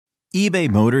eBay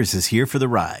Motors is here for the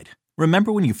ride.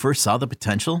 Remember when you first saw the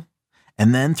potential?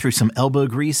 And then through some elbow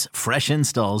grease, fresh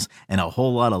installs, and a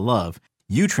whole lot of love,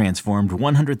 you transformed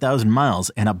 100,000 miles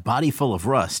and a body full of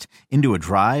rust into a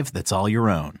drive that's all your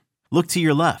own. Look to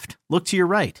your left. Look to your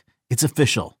right. It's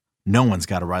official. No one's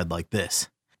got a ride like this.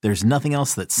 There's nothing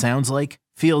else that sounds like,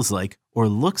 feels like, or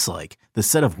looks like the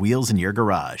set of wheels in your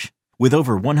garage. With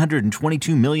over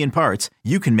 122 million parts,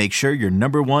 you can make sure your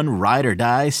number one ride or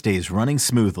die stays running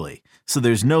smoothly. So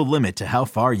there's no limit to how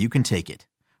far you can take it.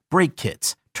 Brake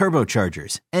kits,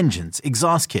 turbochargers, engines,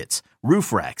 exhaust kits,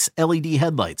 roof racks, LED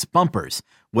headlights, bumpers,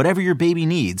 whatever your baby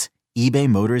needs, eBay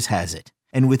Motors has it.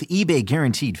 And with eBay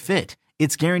Guaranteed Fit,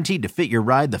 it's guaranteed to fit your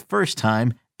ride the first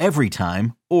time, every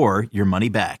time, or your money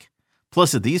back.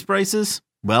 Plus at these prices,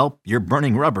 well, you're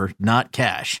burning rubber, not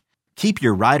cash. Keep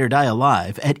your ride or die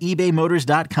alive at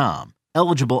ebaymotors.com.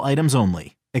 Eligible items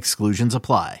only. Exclusions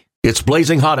apply. It's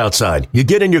blazing hot outside. You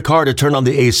get in your car to turn on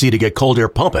the AC to get cold air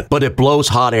pumping, but it blows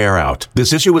hot air out.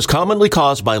 This issue is commonly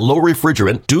caused by low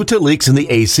refrigerant due to leaks in the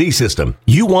AC system.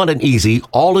 You want an easy,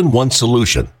 all-in-one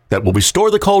solution that will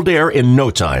restore the cold air in no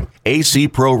time. AC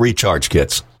Pro Recharge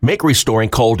Kits make restoring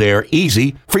cold air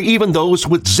easy for even those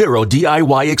with zero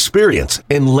DIY experience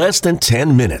in less than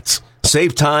 10 minutes.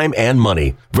 Save time and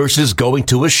money versus going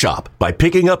to a shop by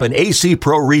picking up an AC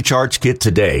Pro Recharge Kit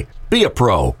today. Be a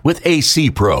pro with AC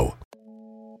Pro.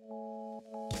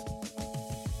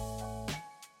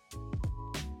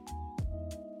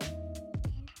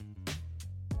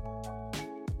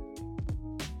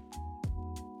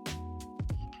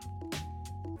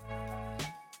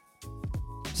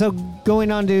 So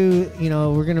going on to,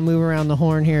 we're going to move around the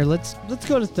horn here. Let's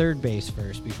go to third base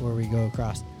first before we go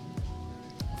across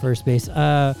first base.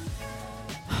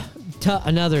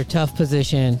 Another tough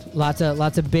position. Lots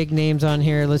of big names on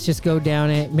here. Let's just go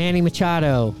down it. Manny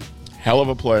Machado. Hell of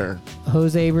a player.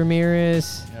 Jose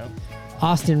Ramirez. Yep.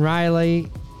 Austin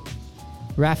Riley.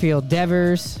 Rafael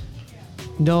Devers.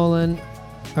 Nolan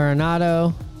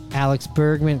Arenado. Alex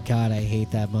Bergman. God, I hate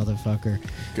that motherfucker.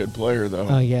 Good player, though.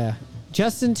 Oh, yeah.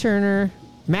 Justin Turner.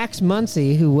 Max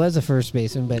Muncy, who was a first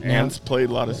baseman, but now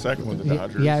played a lot of second with the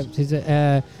Dodgers. Yeah, he's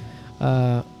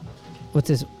what's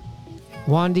his?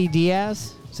 Wandy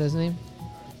Diaz, is that his name?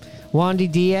 Wandy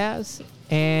Diaz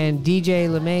and DJ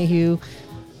LeMahieu.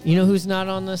 You know who's not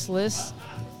on this list?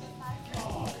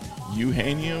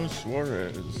 Eugenio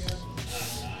Suárez.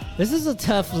 This is a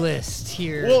tough list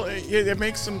here. Well, it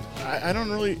makes some. I don't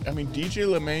really. I mean, DJ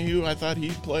LeMahieu, I thought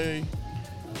he'd play.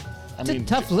 It's a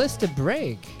tough list to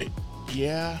break.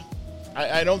 Yeah.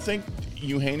 I don't think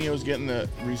Eugenio's getting the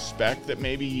respect that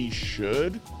maybe he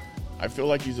should. I feel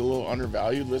like he's a little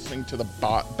undervalued listening to the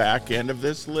back end of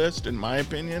this list, in my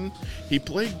opinion. He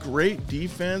played great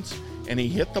defense, and he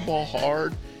hit the ball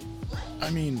hard.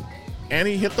 And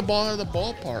he hit the ball out of the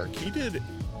ballpark. He did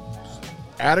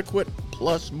adequate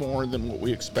plus more than what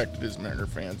we expected as Mariner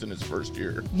fans in his first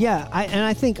year. Yeah,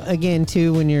 I think, again,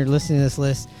 too, when you're listening to this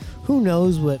list, who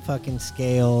knows what fucking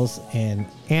scales and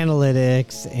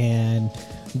analytics and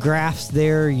graphs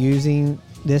they're using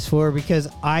this for, because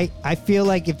I feel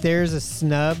like if there's a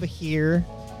snub here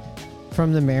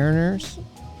from the Mariners,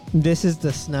 this is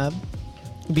the snub,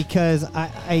 because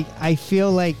I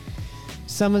feel like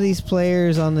some of these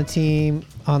players on the team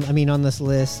on this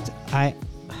list, I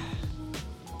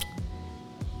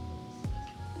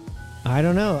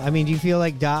don't know. Do you feel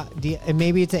like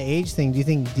maybe it's an age thing? Do you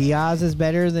think Diaz is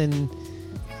better than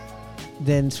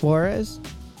Suarez?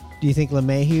 Do you think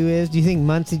LeMahieu is? Do you think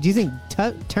Muncy? Do you think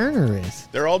Turner is?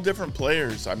 They're all different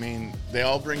players. They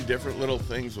all bring different little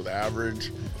things with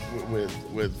average,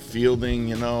 with fielding,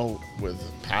 with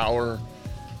power.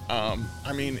 I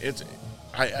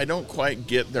don't quite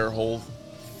get their whole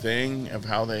thing of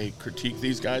how they critique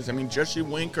these guys. Jesse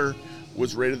Winker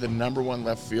was rated the number one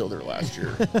left fielder last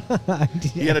year.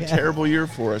 He had a terrible year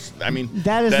for us.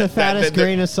 That is the fattest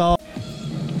grain of salt.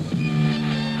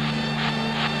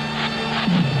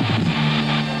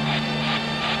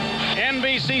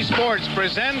 NBC Sports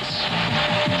presents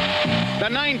the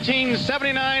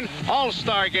 1979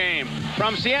 All-Star Game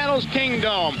from Seattle's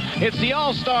Kingdome. It's the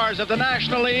All-Stars of the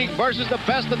National League versus the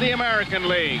best of the American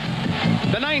League.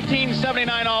 The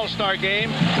 1979 All-Star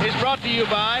Game is brought to you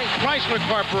by Chrysler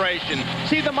Corporation.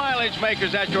 See the mileage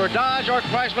makers at your Dodge or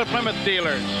Chrysler Plymouth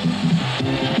dealers.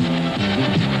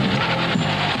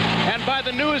 And by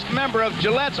the newest member of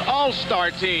Gillette's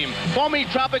All-Star Team, foamy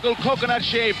tropical coconut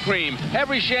shave cream.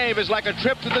 Every shave is like a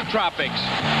trip to the tropics.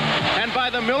 And by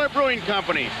the Miller Brewing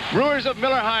Company, brewers of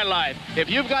Miller High Life. If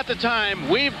you've got the time,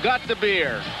 we've got the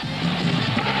beer.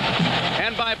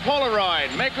 And by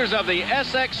Polaroid, makers of the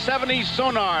SX70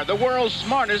 Sonar, the world's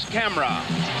smartest camera.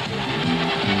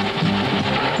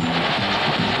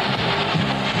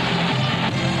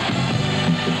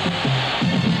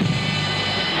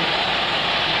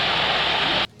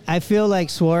 I feel like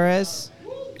Suarez.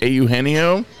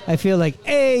 Eugenio? I feel like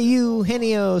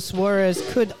Eugenio Suarez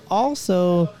could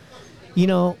also,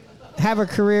 have a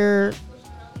career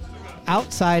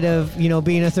outside of,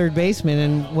 being a third baseman.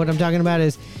 And what I'm talking about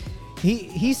is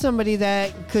he's somebody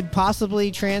that could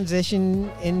possibly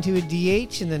transition into a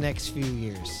DH in the next few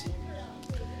years.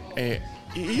 Hey,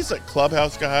 he's a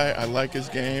clubhouse guy. I like his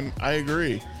game. I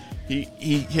agree. He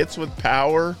hits with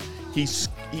power. He's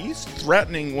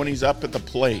threatening when he's up at the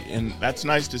plate, and that's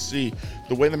nice to see.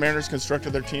 The way the Mariners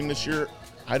constructed their team this year,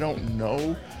 I don't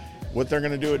know what they're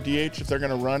going to do at DH, if they're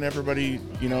going to run everybody,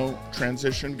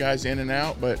 transition guys in and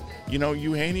out. But,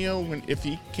 Eugenio, if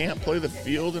he can't play the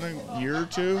field in a year or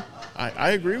two,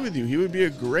 I agree with you. He would be a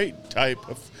great type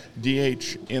of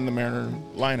DH in the Mariner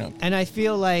lineup. And I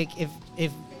feel like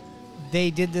if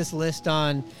they did this list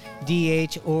on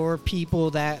DH or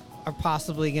people that are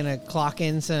possibly going to clock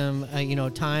in some,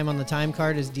 time on the time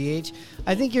card as DH,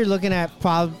 I think you're looking at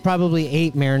probably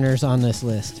 8 Mariners on this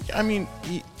list. I mean,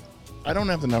 I don't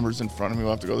have the numbers in front of me.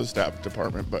 We'll have to go to the stat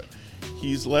department, but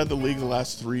he's led the league the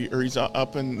last 3, or he's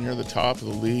up and near the top of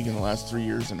the league in the last 3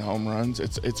 years in home runs.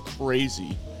 It's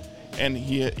crazy. And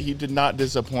he did not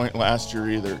disappoint last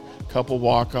year either. Couple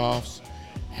walk-offs,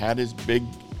 he had a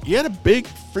big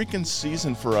freaking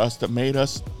season for us that made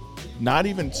us not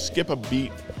even skip a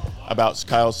beat about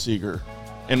Kyle Seager,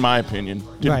 in my opinion.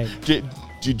 Did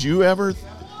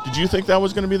you think that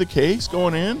was going to be the case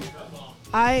going in?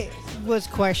 I was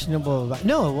questionable about.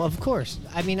 No, of course.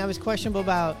 I mean, I was questionable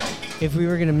about if we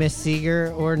were going to miss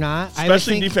Seager or not.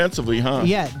 Especially defensively, huh?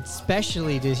 Yeah,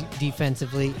 especially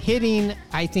defensively. Hitting,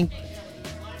 I think,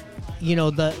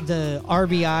 the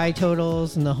RBI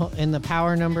totals and the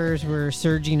power numbers were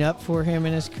surging up for him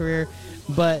in his career,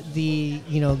 but the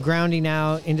grounding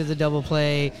out into the double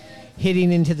play,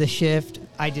 hitting into the shift,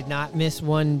 I did not miss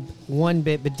one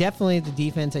bit, but definitely the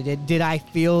defense I did. Did I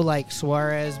feel like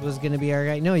Suarez was going to be our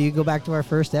guy? No, you go back to our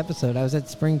first episode. I was at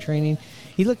spring training.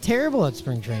 He looked terrible at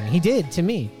spring training. He did, to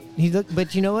me.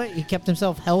 But you know what? He kept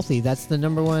himself healthy. That's the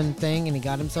number one thing, and he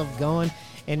got himself going.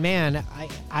 And, man,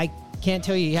 I can't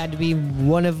tell you, he had to be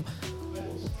one of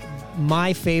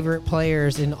my favorite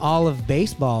players in all of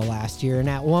baseball last year. And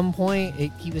at one point,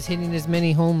 he was hitting as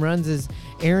many home runs as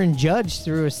Aaron Judge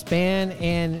through a span,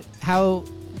 and how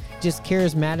just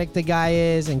charismatic the guy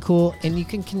is and cool. And you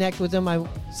can connect with him. I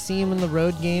see him in the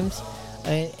road games.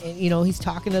 He's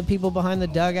talking to people behind the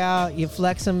dugout. You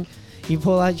flex him. You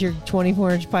pull out your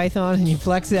 24-inch Python and you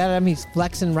flex it at him. He's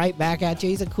flexing right back at you.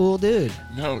 He's a cool dude.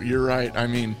 No, you're right. I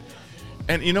mean,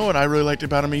 and you know what I really liked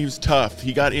about him? He was tough.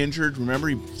 He got injured. Remember,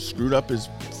 he screwed up his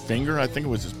finger. I think it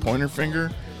was his pointer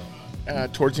finger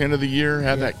towards the end of the year.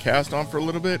 Had that cast on for a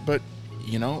little bit. But,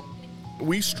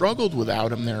 we struggled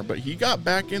without him there. But he got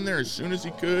back in there as soon as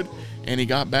he could, and he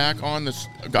got back on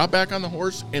the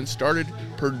horse and started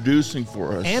producing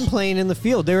for us. And playing in the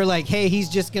field. They were like, hey, he's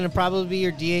just going to probably be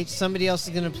your DH. Somebody else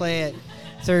is going to play at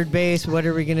third base. What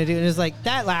are we going to do? And it's like,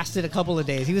 that lasted a couple of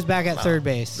days. He was back at third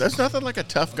base. That's nothing like a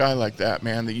tough guy like that,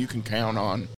 man, that you can count on.